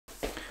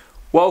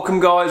Welcome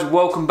guys,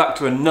 welcome back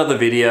to another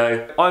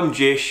video. I'm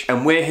Jish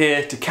and we're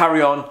here to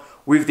carry on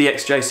with the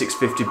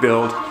XJ650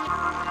 build.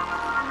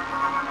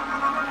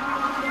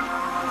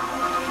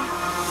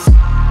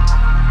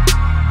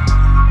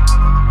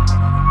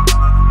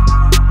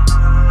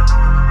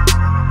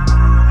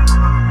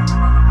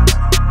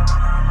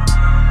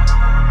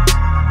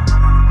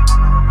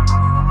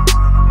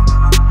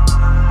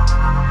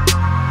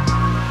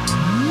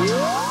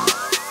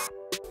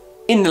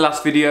 In the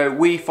last video,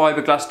 we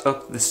fiberglassed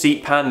up the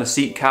seat pan, the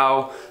seat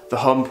cowl, the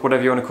hump,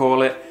 whatever you want to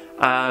call it,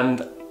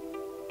 and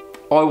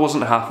I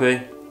wasn't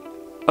happy.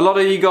 A lot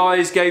of you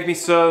guys gave me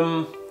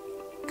some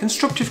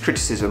constructive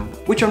criticism,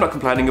 which I'm not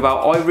complaining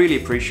about. I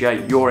really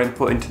appreciate your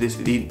input into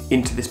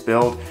this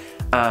build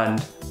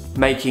and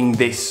making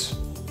this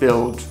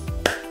build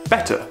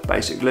better,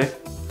 basically.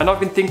 And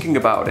I've been thinking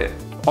about it.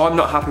 I'm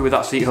not happy with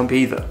that seat hump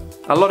either.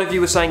 A lot of you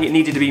were saying it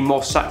needed to be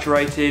more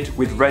saturated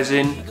with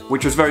resin,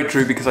 which was very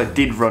true because I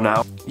did run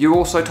out. You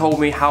also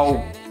told me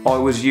how I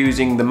was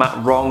using the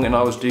mat wrong and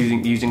I was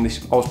placing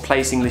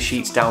the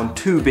sheets down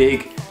too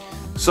big.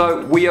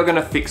 So we are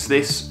gonna fix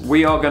this.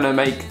 We are gonna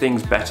make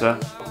things better.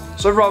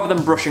 So rather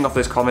than brushing off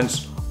those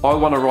comments, I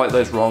wanna right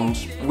those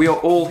wrongs. We are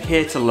all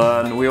here to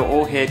learn. We are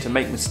all here to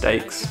make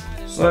mistakes.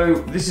 So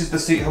this is the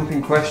seat hump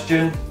in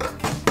question.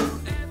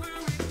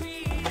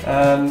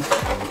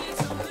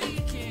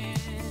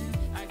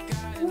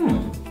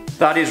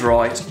 That is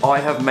right, I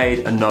have made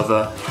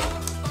another.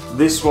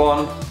 This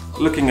one,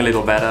 looking a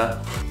little better,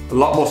 a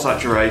lot more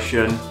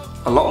saturation,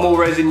 a lot more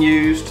resin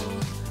used,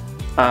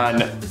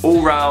 and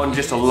all round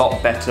just a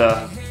lot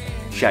better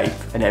shape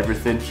and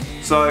everything.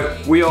 So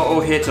we are all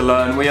here to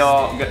learn. We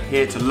are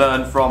here to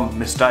learn from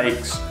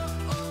mistakes.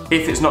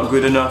 If it's not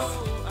good enough,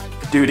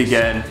 do it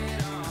again.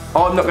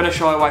 I'm not gonna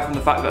shy away from the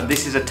fact that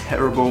this is a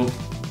terrible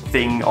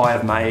thing I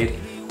have made,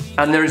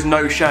 and there is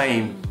no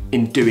shame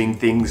in doing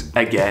things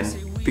again.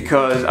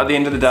 Because at the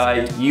end of the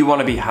day, you want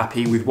to be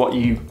happy with what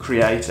you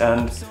create,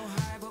 and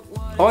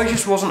I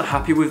just wasn't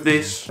happy with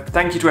this.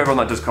 Thank you to everyone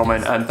that does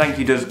comment, and thank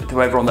you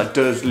to everyone that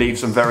does leave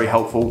some very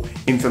helpful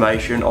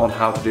information on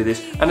how to do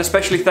this. And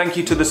especially thank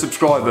you to the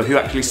subscriber who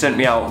actually sent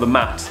me out the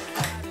mat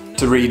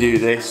to redo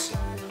this.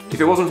 If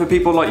it wasn't for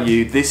people like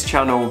you, this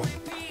channel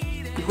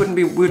wouldn't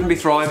be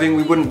thriving,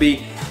 we wouldn't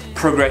be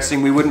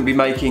progressing, we wouldn't be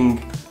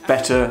making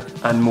better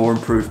and more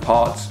improved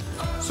parts.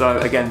 So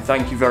again,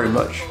 thank you very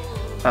much.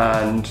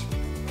 And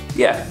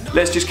yeah,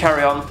 let's just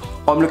carry on.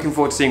 I'm looking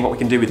forward to seeing what we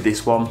can do with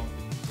this one.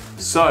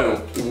 So,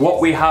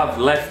 what we have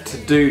left to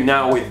do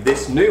now with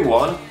this new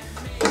one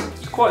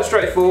is quite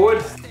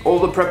straightforward. All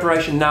the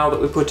preparation now that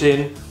we put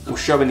in will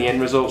show in the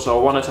end result, so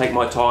I want to take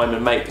my time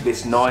and make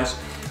this nice.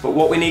 But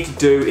what we need to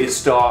do is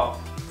start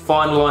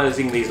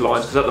finalising these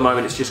lines, because at the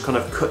moment it's just kind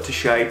of cut to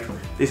shape.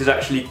 This is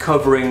actually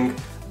covering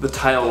the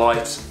tail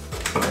light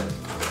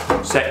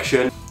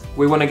section.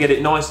 We want to get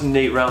it nice and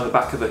neat around the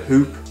back of the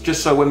hoop,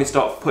 just so when we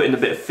start putting a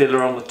bit of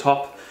filler on the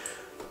top,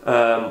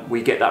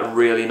 we get that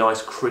really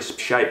nice crisp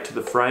shape to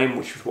the frame,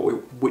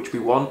 which we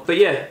want. But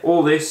yeah,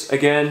 all this,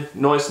 again,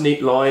 nice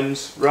neat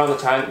lines around the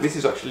tank. This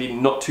is actually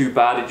not too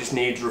bad, it just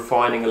needs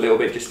refining a little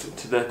bit just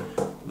to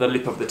the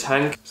lip of the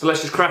tank. So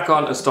let's just crack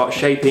on and start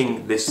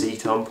shaping this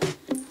seat hump.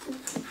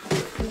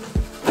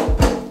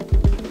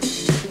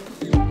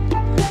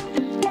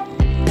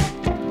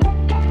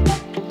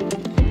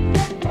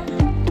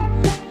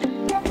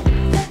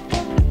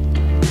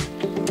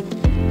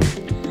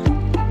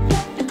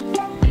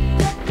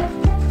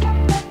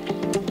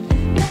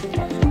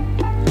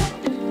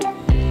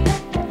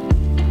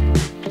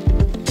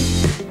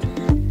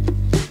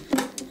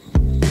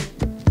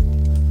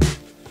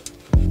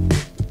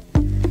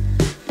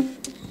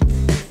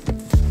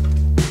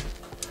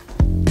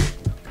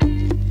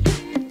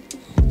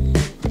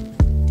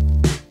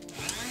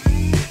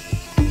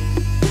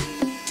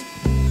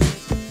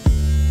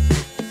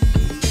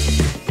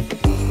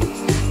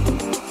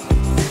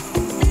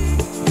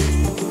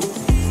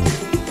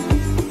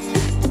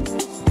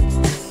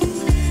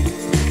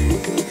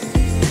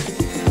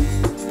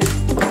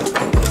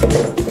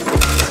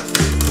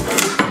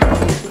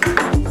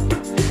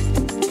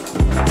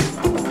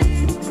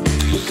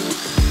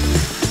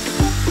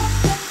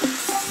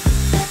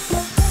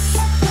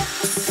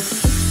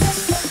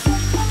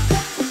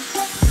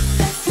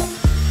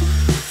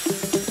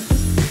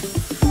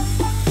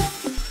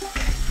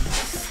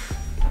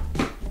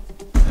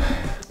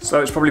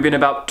 So it's probably been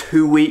about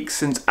 2 weeks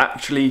since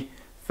actually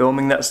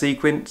filming that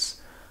sequence,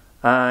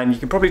 and you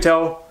can probably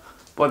tell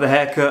by the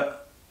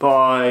haircut,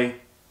 by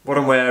what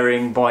I'm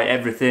wearing, by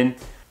everything,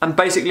 and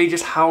basically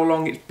just how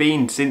long it's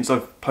been since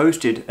I've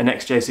posted an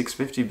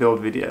XJ650 build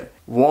video.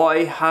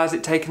 Why has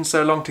it taken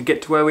so long to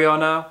get to where we are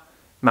now?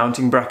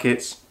 Mounting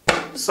brackets.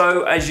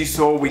 So as you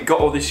saw, we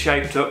got all this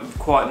shaped up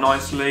quite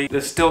nicely.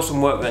 There's still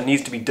some work that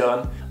needs to be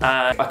done,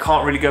 and I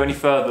can't really go any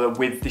further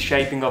with the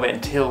shaping of it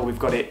until we've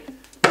got it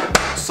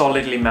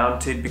solidly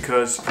mounted,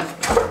 because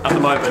at the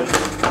moment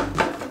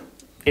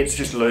it's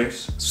just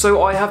loose.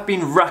 So I have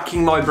been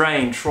racking my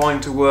brain trying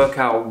to work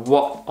out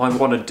what I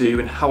want to do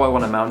and how I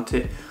want to mount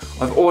it.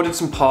 I've ordered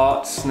some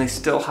parts and they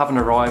still haven't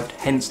arrived,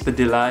 hence the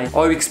delay.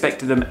 I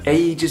expected them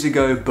ages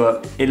ago,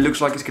 but it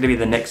looks like it's going to be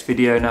the next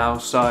video now,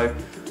 so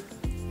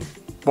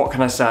what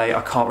can I say?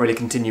 I can't really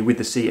continue with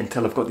the seat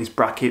until I've got these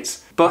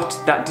brackets. But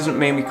that doesn't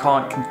mean we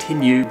can't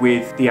continue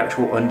with the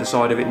actual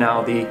underside of it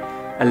now, the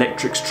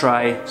electrics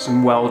tray,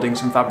 some welding,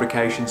 some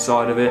fabrication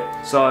side of it.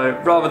 So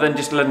rather than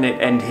just letting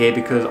it end here,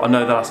 because I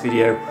know the last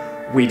video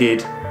we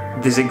did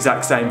this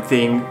exact same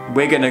thing,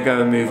 we're gonna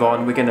go and move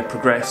on, we're gonna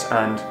progress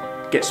and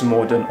get some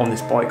more done on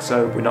this bike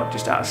so we're not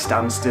just at a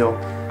standstill.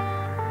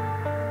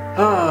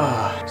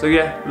 So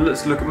yeah,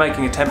 let's look at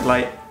making a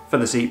template for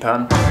the seat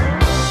pan.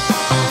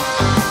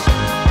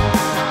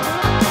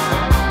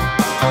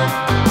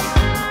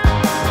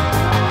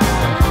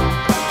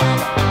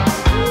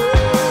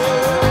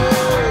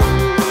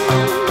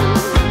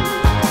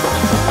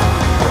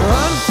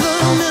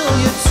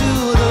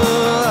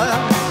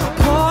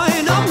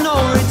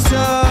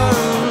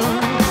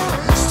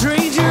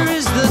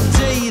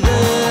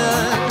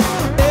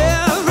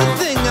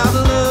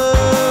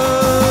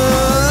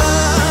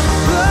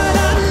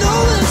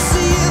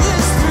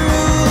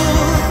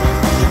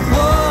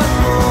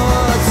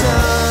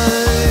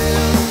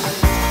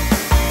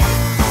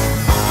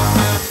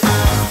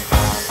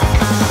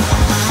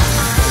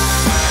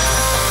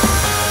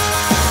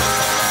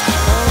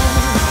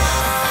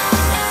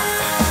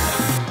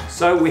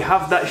 So we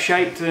have that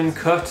shaped and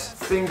cut.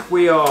 I think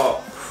we are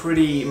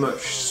pretty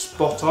much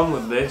spot on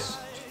with this.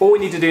 All we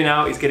need to do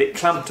now is get it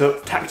clamped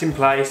up, tacked in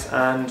place,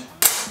 and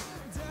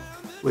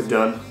we're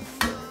done.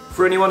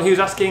 For anyone who's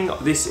asking,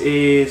 this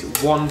is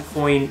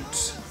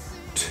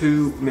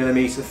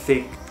 1.2mm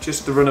thick,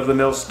 just the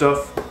run-of-the-mill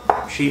stuff,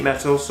 sheet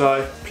metal,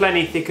 so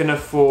plenty thick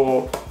enough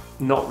for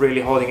not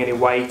really holding any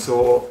weight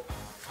or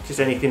just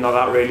anything like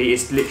that really.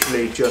 It's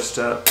literally just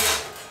a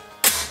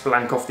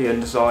blank off the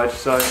underside,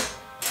 so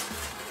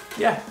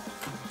yeah,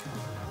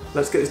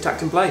 let's get this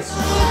tacked in place.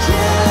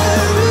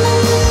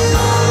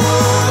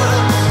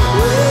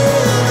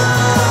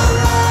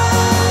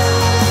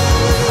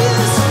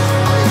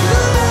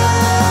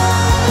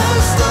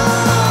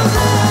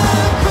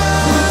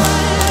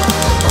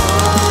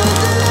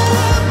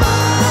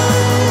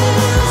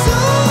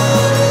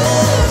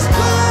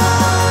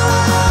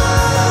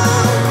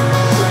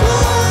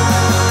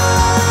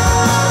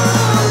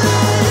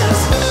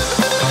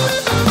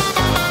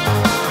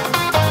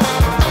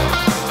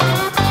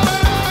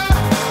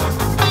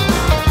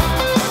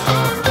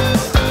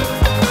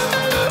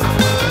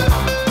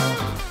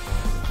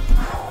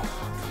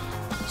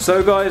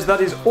 So guys,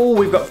 that is all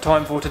we've got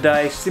time for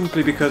today,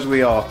 simply because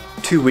we are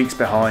 2 weeks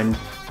behind.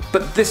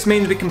 But this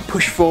means we can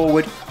push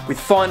forward with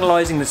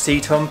finalising the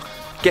seat hump,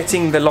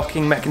 getting the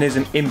locking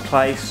mechanism in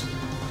place.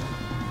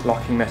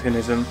 Locking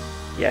mechanism,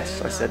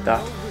 yes, I said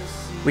that.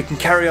 We can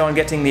carry on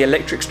getting the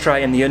electrics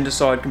tray and the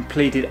underside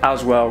completed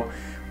as well.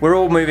 We're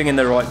all moving in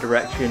the right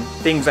direction,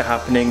 things are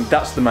happening,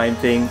 that's the main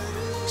thing.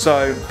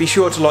 So be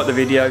sure to like the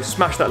video,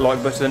 smash that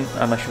like button,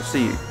 and I shall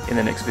see you in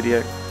the next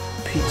video.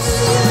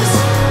 Peace.